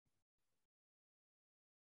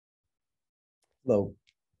Hello.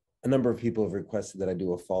 A number of people have requested that I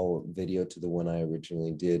do a follow-up video to the one I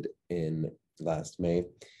originally did in last May.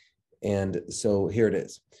 And so here it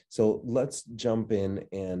is. So let's jump in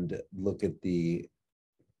and look at the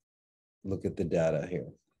data here.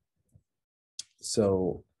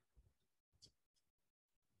 So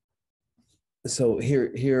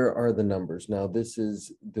here are the numbers. Now, this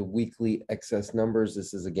is the weekly excess numbers.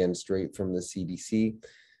 This is again straight from the CDC.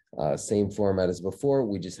 Same format as before,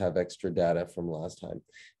 we just have extra data from last time.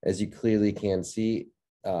 As you clearly can see,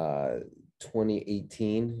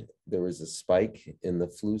 2018, there was a spike in the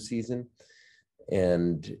flu season.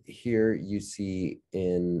 And here you see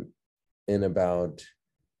in about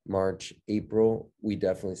March, April, we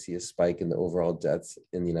definitely see a spike in the overall deaths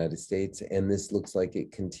in the United States. And this looks like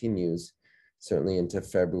it continues certainly into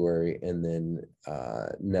February. And then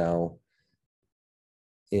now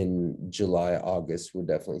in July, August, we're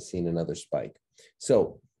definitely seeing another spike.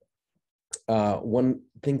 So one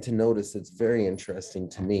thing to notice that's very interesting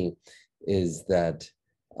to me is that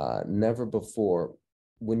never before,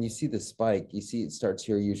 when you see the spike, you see it starts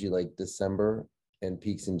here usually like December and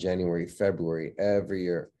peaks in January, February, every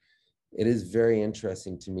year. It is very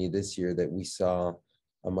interesting to me this year that we saw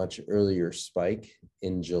a much earlier spike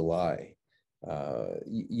in July.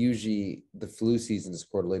 Usually the flu season is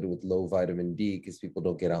correlated with low vitamin D because people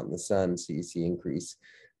don't get out in the sun, so you see increase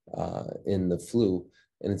in the flu.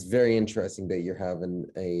 And it's very interesting that you're having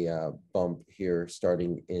a bump here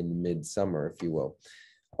starting in midsummer, if you will.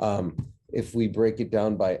 If we break it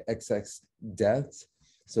down by excess deaths,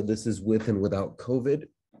 so this is with and without COVID,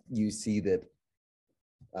 you see that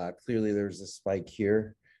clearly there's a spike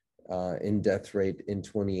here in death rate in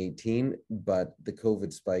 2018, but the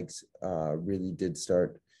COVID spikes really did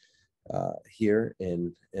start here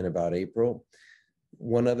in about April.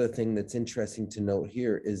 One other thing that's interesting to note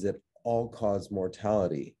here is that all-cause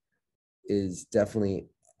mortality is definitely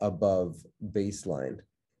above baseline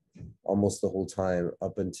almost the whole time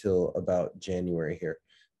up until about January here.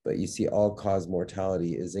 But you see all-cause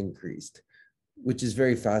mortality is increased, which is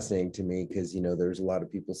very fascinating to me because, you know, there's a lot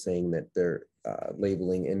of people saying that they're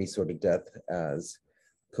labeling any sort of death as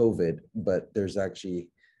COVID, but there's actually,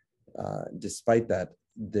 despite that,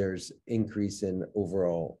 there's increase in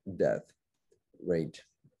overall death rate.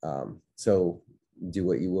 So do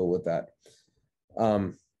what you will with that.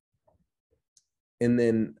 And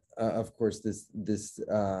then, of course, this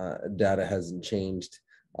data hasn't changed.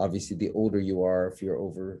 Obviously, the older you are, if you're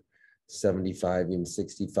over 75, even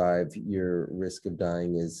 65, your risk of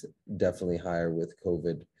dying is definitely higher with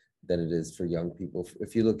COVID than it is for young people.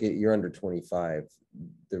 If you look at, you're under 25,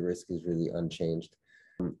 the risk is really unchanged.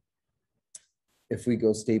 If we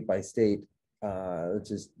go state by state, let's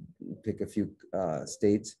just pick a few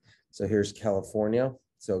states. So here's California.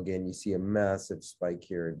 So again, you see a massive spike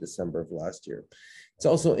here in December of last year. It's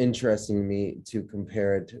also interesting to me to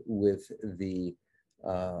compare it with the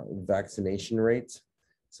vaccination rates.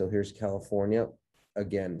 So here's California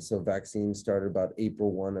again. So vaccines started about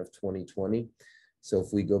April 1 of 2020. So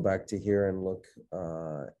if we go back to here and look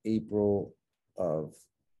April of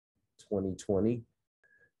 2020.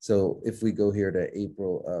 So if we go here to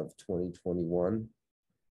April of 2021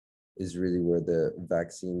 is really where the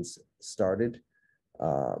vaccines started.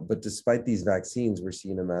 But despite these vaccines, we're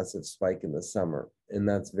seeing a massive spike in the summer. And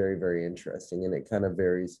that's very, very interesting. And it kind of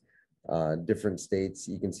varies different states.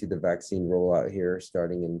 You can see the vaccine rollout here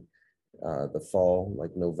starting in the fall,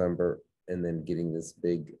 like November, and then getting this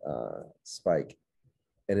big spike.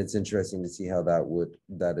 And it's interesting to see how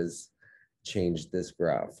that has changed this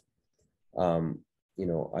graph. You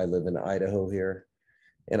know, I live in Idaho here,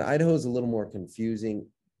 and Idaho is a little more confusing.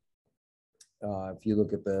 If you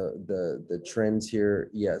look at the trends here,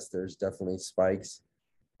 yes, there's definitely spikes.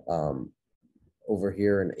 Over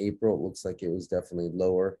here in April, it looks like it was definitely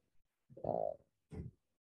lower.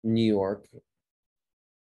 New York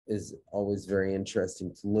is always very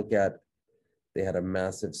interesting to look at. They had a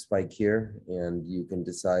massive spike here, and you can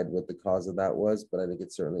decide what the cause of that was, but I think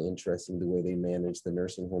it's certainly interesting the way they managed the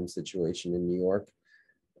nursing home situation in New York,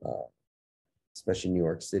 especially New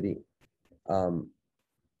York City. And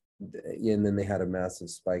then they had a massive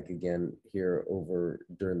spike again here over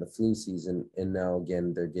during the flu season, and now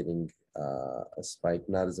again they're getting a spike,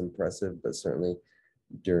 not as impressive, but certainly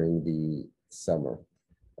during the summer.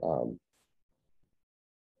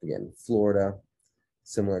 Again, Florida,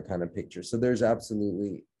 similar kind of picture. So there's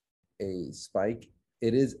absolutely a spike.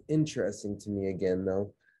 It is interesting to me again,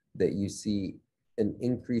 though, that you see an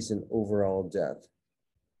increase in overall death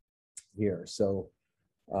here. So,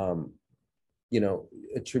 you know,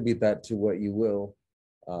 attribute that to what you will.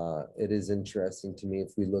 it is interesting to me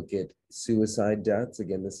if we look at suicide deaths.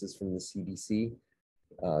 Again, this is from the CDC,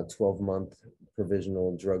 12-month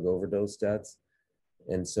provisional drug overdose deaths.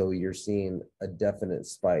 And so you're seeing a definite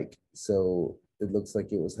spike. So it looks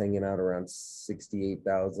like it was hanging out around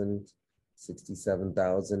 68,000,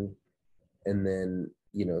 67,000. And then,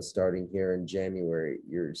 starting here in January,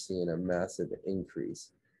 you're seeing a massive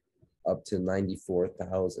increase up to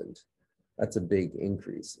 94,000. That's a big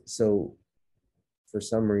increase. So for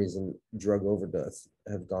some reason, drug overdose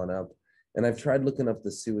have gone up. And I've tried looking up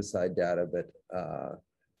the suicide data, but I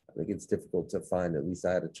think it's difficult to find. At least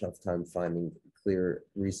I had a tough time finding clear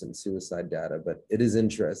recent suicide data, but it is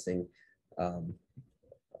interesting.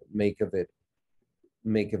 Make of it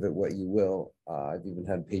what you will. I've even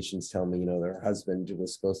had patients tell me, their husband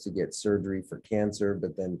was supposed to get surgery for cancer,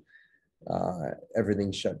 but then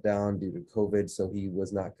everything shut down due to COVID, so he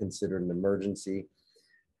was not considered an emergency.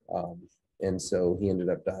 And so he ended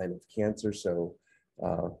up dying of cancer. So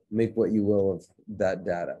make what you will of that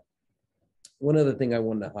data. One other thing I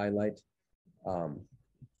wanted to highlight,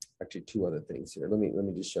 actually two other things here. Let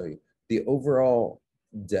me just show you the overall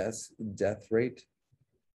death rate.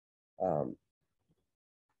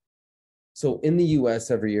 So in the US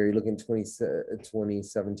every year, you look in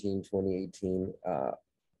 2017, 2018,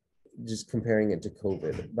 just comparing it to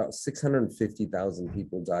COVID, about 650,000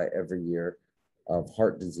 people die every year of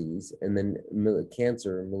heart disease. And then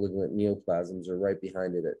cancer, malignant neoplasms are right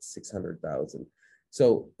behind it at 600,000.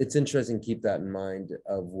 So it's interesting to keep that in mind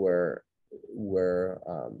of where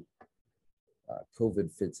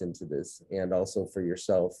COVID fits into this, and also for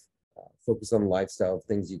yourself, focus on lifestyle,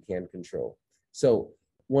 things you can control. So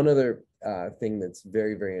one other thing that's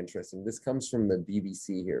very, very interesting, this comes from the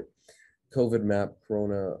BBC here, COVID map,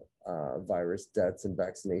 corona virus deaths and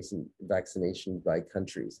vaccination by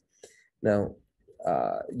countries. Now,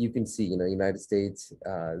 you can see, United States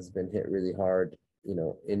has been hit really hard,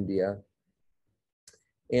 India,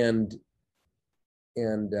 and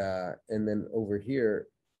then over here,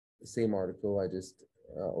 the same article I just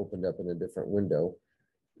opened up in a different window,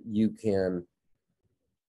 you can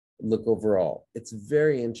look overall. It's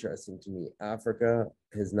very interesting to me. Africa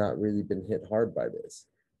has not really been hit hard by this.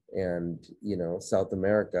 And, South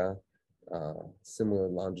America, similar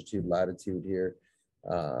longitude, latitude here,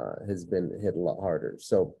 has been hit a lot harder.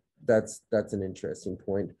 So that's an interesting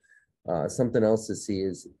point. Something else to see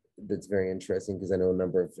that's very interesting, because I know a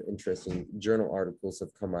number of interesting journal articles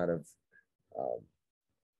have come out of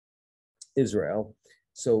Israel.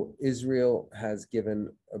 So Israel has given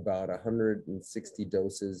about 160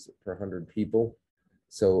 doses per 100 people.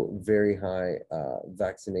 So very high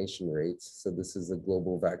vaccination rates. So this is a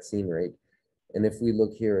global vaccine rate. And if we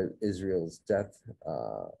look here at Israel's death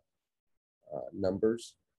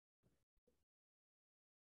numbers,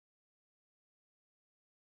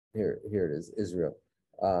 here it is, Israel.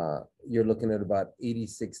 You're looking at about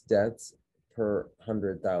 86 deaths per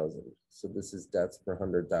 100,000. So this is deaths per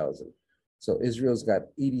 100,000. So Israel's got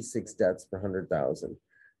 86 deaths per 100,000.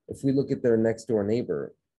 If we look at their next door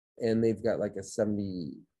neighbor, and they've got like a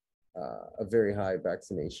very high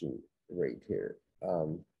vaccination rate here.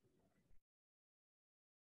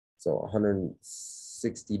 So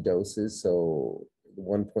 160 doses, so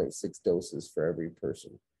 1.6 doses for every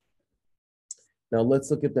person. Now let's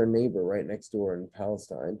look at their neighbor right next door in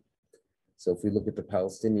Palestine. So if we look at the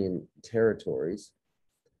Palestinian territories,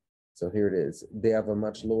 so here it is, they have a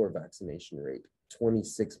much lower vaccination rate,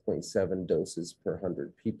 26.7 doses per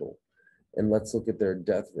 100 people. And let's look at their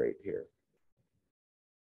death rate here.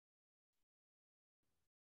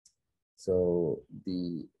 So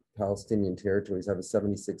the Palestinian territories have a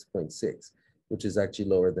 76.6, which is actually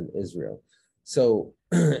lower than Israel. So,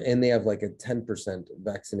 and they have like a 10%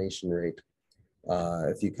 vaccination rate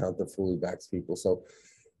if you count the fully vaxxed people. So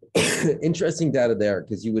interesting data there,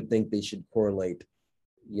 because you would think they should correlate,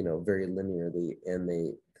 very linearly, and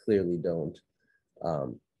they clearly don't.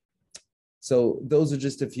 So those are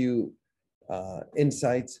just a few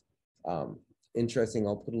insights. Interesting.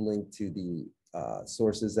 I'll put a link to the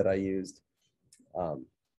sources that I used.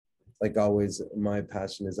 Like always, my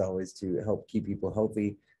passion is always to help keep people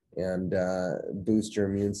healthy and boost your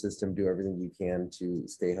immune system, do everything you can to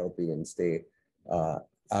stay healthy and stay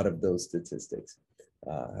out of those statistics.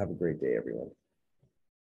 Have a great day, everyone.